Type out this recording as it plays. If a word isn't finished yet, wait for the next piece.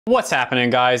What's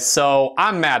happening, guys? So,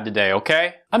 I'm mad today,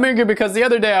 okay? I'm angry because the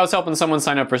other day I was helping someone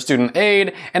sign up for student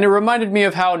aid, and it reminded me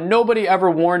of how nobody ever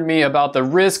warned me about the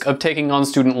risk of taking on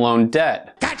student loan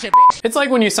debt. Gotcha, bitch! It's like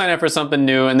when you sign up for something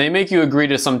new and they make you agree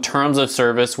to some terms of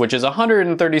service, which is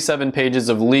 137 pages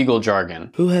of legal jargon.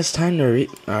 Who has time to read?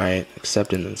 Alright,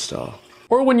 accept and install.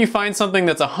 Or when you find something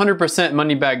that's 100%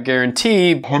 money back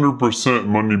guarantee, 100%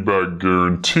 money back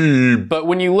guarantee, but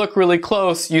when you look really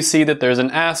close, you see that there's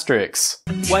an asterisk.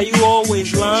 Why you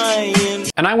always lying?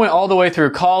 And I went all the way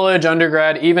through college,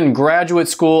 undergrad, even graduate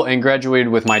school, and graduated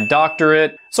with my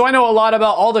doctorate. So I know a lot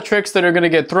about all the tricks that are gonna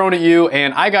get thrown at you,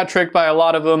 and I got tricked by a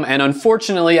lot of them, and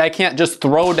unfortunately I can't just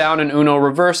throw down an Uno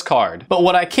reverse card. But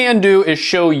what I can do is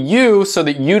show you so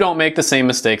that you don't make the same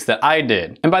mistakes that I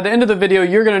did. And by the end of the video,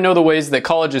 you're gonna know the ways that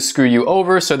colleges screw you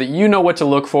over so that you know what to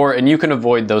look for and you can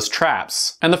avoid those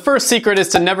traps. And the first secret is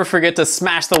to never forget to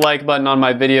smash the like button on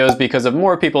my videos, because if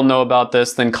more people know about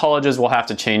this, then colleges will have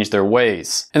to change their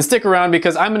ways. And stick around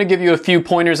because I'm gonna give you a few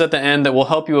pointers at the end that will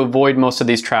help you avoid most of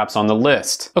these traps on the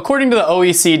list. According to the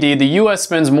OECD, the US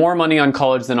spends more money on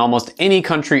college than almost any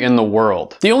country in the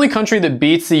world. The only country that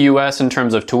beats the US in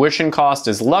terms of tuition cost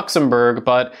is Luxembourg,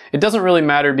 but it doesn't really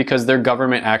matter because their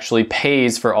government actually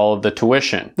pays for all of the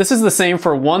tuition. This is the same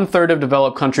for 1/3 of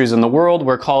developed countries in the world,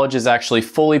 where college is actually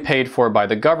fully paid for by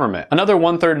the government. Another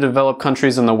 1/3 of developed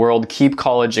countries in the world keep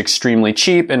college extremely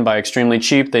cheap, and by extremely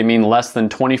cheap, they mean less than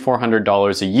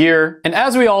 $2,400 a year. And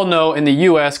as we all know, in the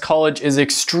US, college is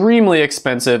extremely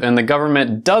expensive and the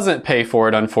government doesn't pay for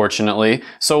it, unfortunately.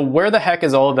 So where the heck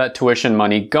is all of that tuition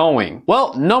money going?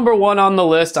 Well, number one on the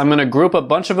list, I'm gonna group a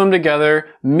bunch of them together.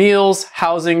 Meals,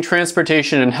 housing,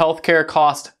 transportation, and healthcare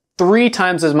cost 3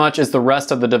 times as much as the rest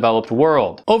of the developed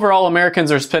world. Overall,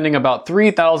 Americans are spending about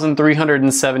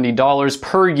 $3,370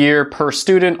 per year per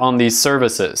student on these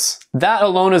services. That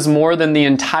alone is more than the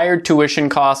entire tuition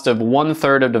cost of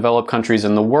 1/3 of developed countries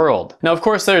in the world. Now, of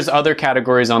course, there's other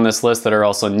categories on this list that are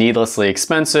also needlessly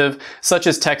expensive, such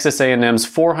as Texas A&M's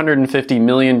 $450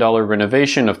 million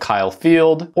renovation of Kyle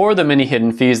Field, or the many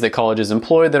hidden fees that colleges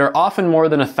employ that are often more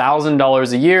than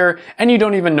 $1,000 a year, and you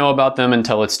don't even know about them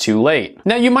until it's too late.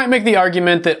 Now, you might make the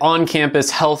argument that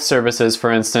on-campus health services, for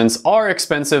instance, are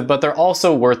expensive, but they're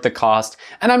also worth the cost,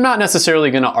 and I'm not necessarily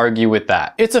going to argue with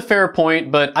that. It's a fair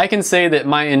point, but I can say that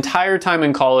my entire time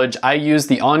in college, I used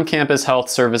the on-campus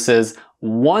health services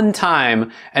one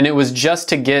time, and it was just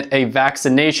to get a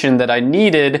vaccination that I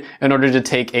needed in order to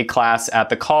take a class at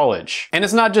the college. And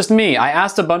it's not just me. I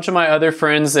asked a bunch of my other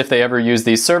friends if they ever use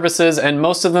these services, and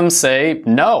most of them say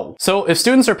no. So if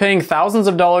students are paying thousands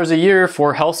of dollars a year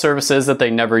for health services that they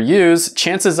never use,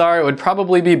 chances are it would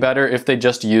probably be better if they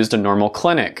just used a normal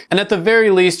clinic. And at the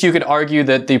very least, you could argue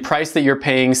that the price that you're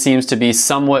paying seems to be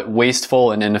somewhat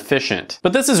wasteful and inefficient.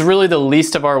 But this is really the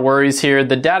least of our worries here.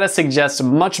 The data suggests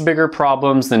much bigger problems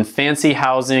than fancy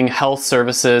housing, health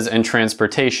services, and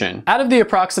transportation. Out of the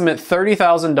approximate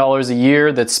 $30,000 a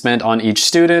year that's spent on each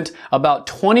student, about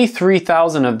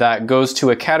 $23,000 of that goes to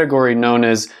a category known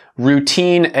as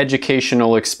routine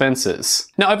educational expenses.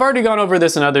 Now, I've already gone over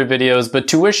this in other videos, but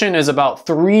tuition is about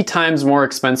 3 times more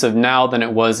expensive now than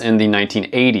it was in the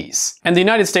 1980s. And the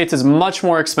United States is much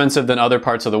more expensive than other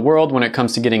parts of the world when it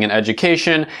comes to getting an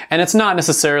education, and it's not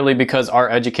necessarily because our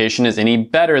education is any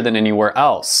better than anywhere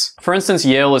else. For instance,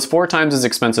 Yale is 4 times as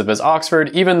expensive as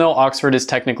Oxford, even though Oxford is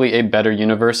technically a better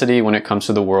university when it comes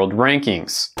to the world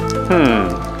rankings.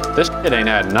 This shit ain't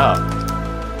adding up.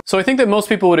 So I think that most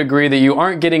people would agree that you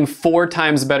aren't getting 4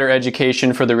 times better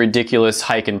education for the ridiculous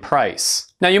hike in price.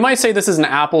 Now, you might say this is an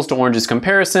apples to oranges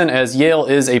comparison, as Yale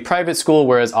is a private school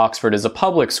whereas Oxford is a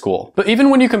public school. But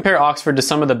even when you compare Oxford to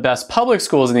some of the best public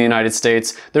schools in the United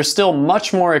States, they're still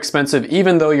much more expensive,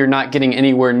 even though you're not getting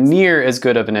anywhere near as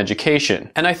good of an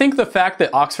education. And I think the fact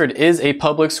that Oxford is a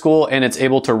public school and it's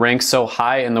able to rank so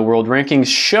high in the world rankings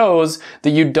shows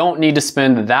that you don't need to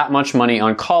spend that much money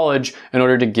on college in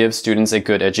order to give students a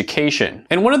good education.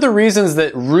 And one of the reasons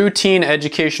that routine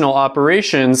educational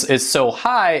operations is so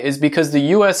high is because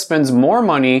the US spends more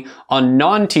money on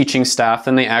non-teaching staff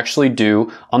than they actually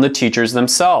do on the teachers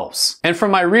themselves. And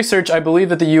from my research, I believe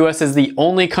that the US is the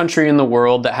only country in the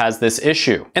world that has this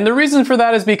issue. And the reason for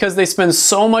that is because they spend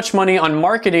so much money on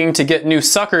marketing to get new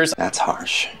suckers. That's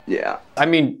harsh. Yeah. I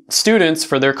mean, students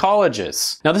for their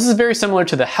colleges. Now, this is very similar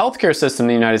to the healthcare system in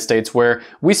the United States, where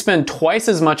we spend twice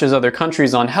as much as other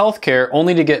countries on healthcare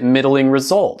only to get middling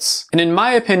results. And in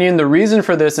my opinion, the reason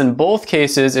for this in both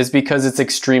cases is because it's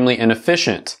extremely inefficient.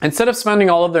 efficient. Instead of spending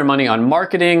all of their money on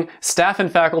marketing, staff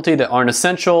and faculty that aren't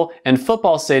essential, and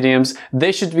football stadiums,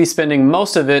 they should be spending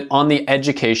most of it on the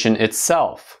education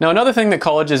itself. Now, another thing that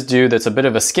colleges do that's a bit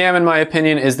of a scam in my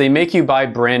opinion is they make you buy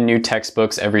brand new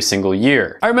textbooks every single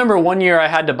year. I remember one year I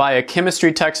had to buy a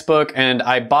chemistry textbook and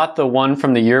I bought the one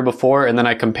from the year before and then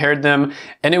I compared them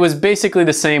and it was basically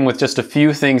the same with just a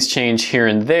few things changed here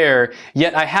and there,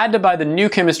 yet I had to buy the new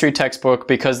chemistry textbook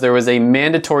because there was a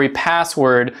mandatory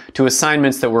password to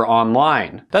assignments that were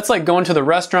online. That's like going to the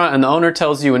restaurant and the owner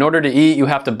tells you in order to eat you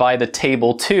have to buy the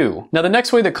table too. Now the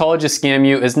next way that colleges scam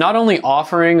you is not only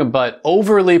offering but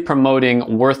overly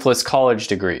promoting worthless college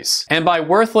degrees. And by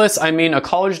worthless I mean a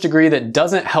college degree that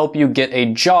doesn't help you get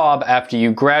a job after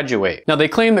you graduate. Now they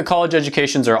claim that college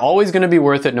educations are always going to be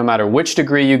worth it no matter which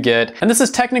degree you get, and this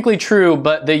is technically true,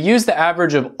 but they use the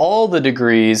average of all the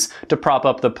degrees to prop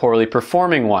up the poorly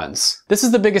performing ones. This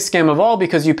is the biggest scam of all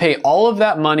because you pay all of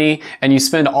that money and you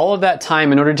spend all of that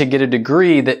time in order to get a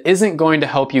degree that isn't going to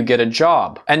help you get a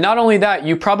job. And not only that,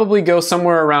 you probably go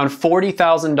somewhere around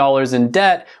 $40,000 in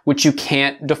debt, which you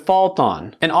can't default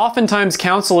on. And oftentimes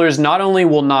counselors not only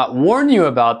will not warn you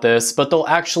about this, but they'll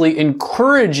actually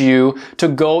encourage you to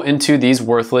go into these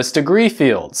worthless degree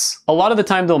fields. A lot of the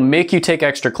time they'll make you take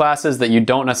extra classes that you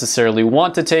don't necessarily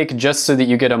want to take just so that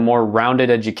you get a more rounded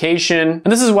education.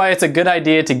 And this is why it's a good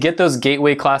idea to get those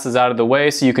gateway classes out of the way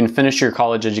so you can finish your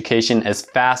college education as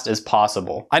fast as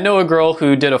possible. I know a girl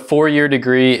who did a 4-year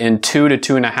degree in 2 to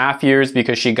 2.5 years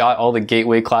because she got all the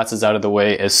gateway classes out of the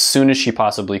way as soon as she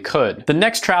possibly could. The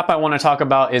next trap I want to talk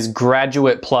about is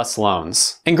graduate plus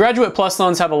loans. And graduate plus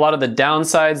loans have a lot of the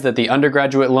downsides that the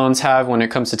undergraduate loans have when it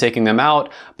comes to taking them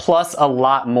out, plus a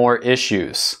lot more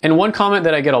issues. And one comment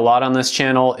that I get a lot on this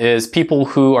channel is people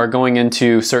who are going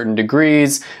into certain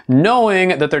degrees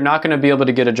knowing that they're not going to be able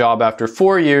to get a job after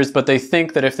 4 years, but they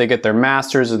think that if they get their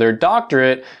master's or their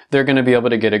doctorate, they're going to be able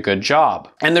to get a good job.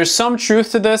 And there's some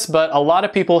truth to this, but a lot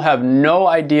of people have no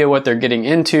idea what they're getting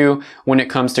into when it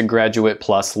comes to graduate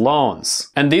plus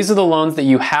loans. And these are the loans that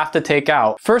you have to take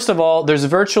out. First of all, there's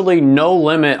virtually no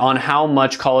limit on how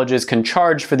much colleges can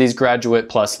charge for these graduate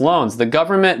plus loans. The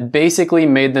government basically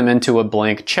made them into a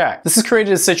blank check. This has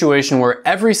created a situation where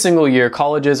every single year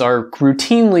colleges are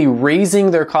routinely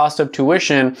raising their cost of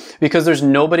tuition because there's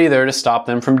nobody there to stop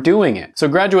them from doing it. So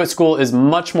graduate school is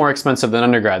much more expensive than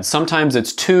undergrad. Sometimes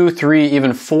it's 2, 3,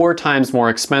 even 4 times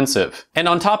more expensive. And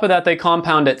on top of that, they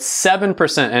compound at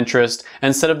 7% interest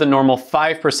instead of the normal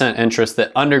 5% interest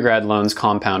that undergrad loans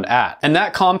compound at. And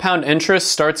that compound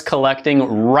interest starts collecting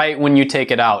right when you take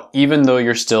it out, even though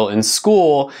you're still in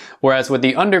school, whereas with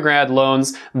the undergrad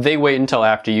loans, they wait until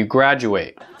after you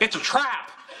graduate. It's a trap!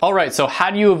 Alright, so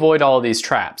how do you avoid all of these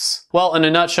traps? Well, in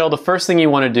a nutshell, the first thing you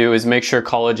want to do is make sure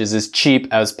college is as cheap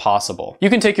as possible.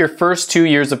 You can take your first 2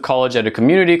 years of college at a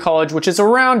community college, which is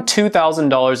around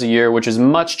 $2,000 a year, which is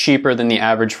much cheaper than the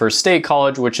average for state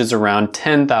college, which is around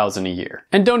 $10,000 a year.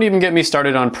 And don't even get me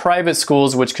started on private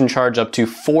schools, which can charge up to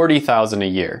 $40,000 a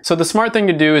year. So the smart thing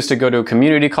to do is to go to a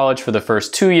community college for the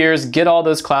first 2 years, get all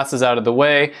those classes out of the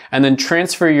way, and then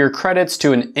transfer your credits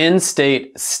to an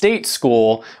in-state state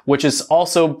school, which is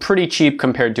also pretty cheap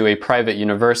compared to a private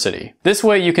university. This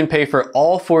way you can pay for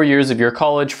all 4 years of your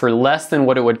college for less than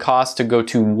what it would cost to go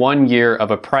to 1 year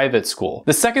of a private school.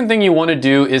 The second thing you want to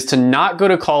do is to not go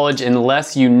to college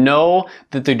unless you know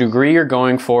that the degree you're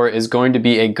going for is going to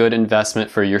be a good investment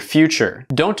for your future.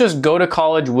 Don't just go to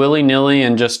college willy-nilly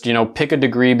and just, pick a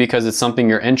degree because it's something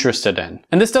you're interested in.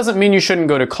 And this doesn't mean you shouldn't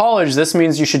go to college. This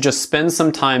means you should just spend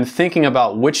some time thinking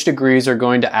about which degrees are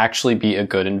going to actually be a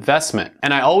good investment.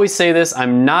 And I always say this,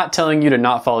 I'm not telling you to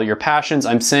not follow your passions.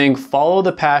 I'm saying follow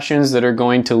the passions that are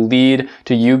going to lead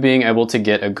to you being able to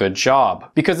get a good job.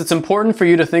 Because it's important for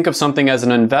you to think of something as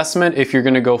an investment if you're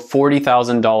going to go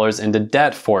 $40,000 into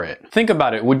debt for it. Think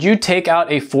about it. Would you take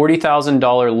out a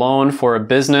 $40,000 loan for a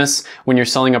business when you're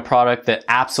selling a product that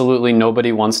absolutely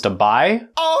nobody wants to buy?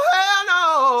 Oh, hell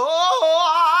no!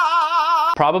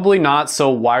 Probably not, so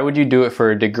why would you do it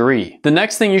for a degree? The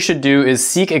next thing you should do is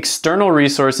seek external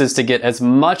resources to get as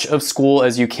much of school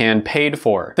as you can paid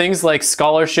for. Things like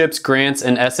scholarships, grants,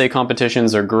 and essay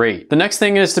competitions are great. The next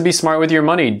thing is to be smart with your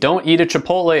money. Don't eat at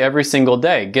Chipotle every single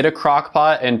day. Get a crock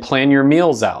pot and plan your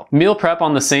meals out. Meal prep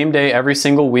on the same day every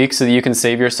single week so that you can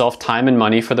save yourself time and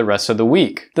money for the rest of the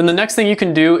week. Then the next thing you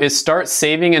can do is start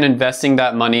saving and investing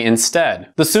that money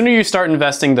instead. The sooner you start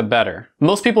investing, the better.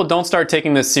 Most people don't start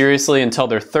taking this seriously until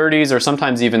their 30s or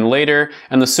sometimes even later,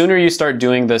 and the sooner you start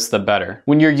doing this, the better.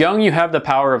 When you're young, you have the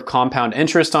power of compound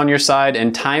interest on your side,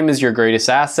 and time is your greatest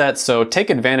asset, so take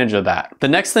advantage of that. The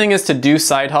next thing is to do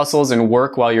side hustles and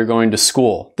work while you're going to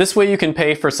school. This way you can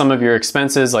pay for some of your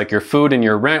expenses like your food and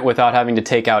your rent without having to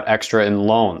take out extra in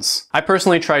loans. I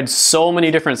personally tried so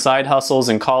many different side hustles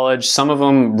in college. Some of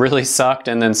them really sucked,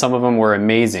 and then some of them were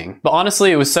amazing. But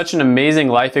honestly, it was such an amazing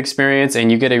life experience,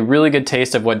 and you get a really good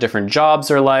taste of what different jobs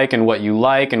are like and what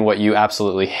you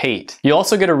absolutely hate. You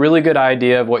also get a really good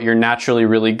idea of what you're naturally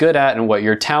really good at and what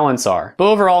your talents are.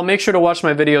 But overall, make sure to watch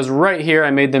my videos right here.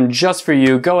 I made them just for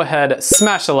you. Go ahead,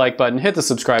 smash the like button, hit the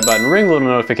subscribe button, ring the little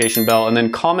notification bell, and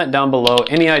then comment down below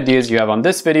any ideas you have on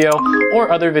this video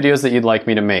or other videos that you'd like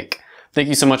me to make. Thank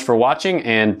you so much for watching,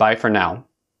 and bye for now.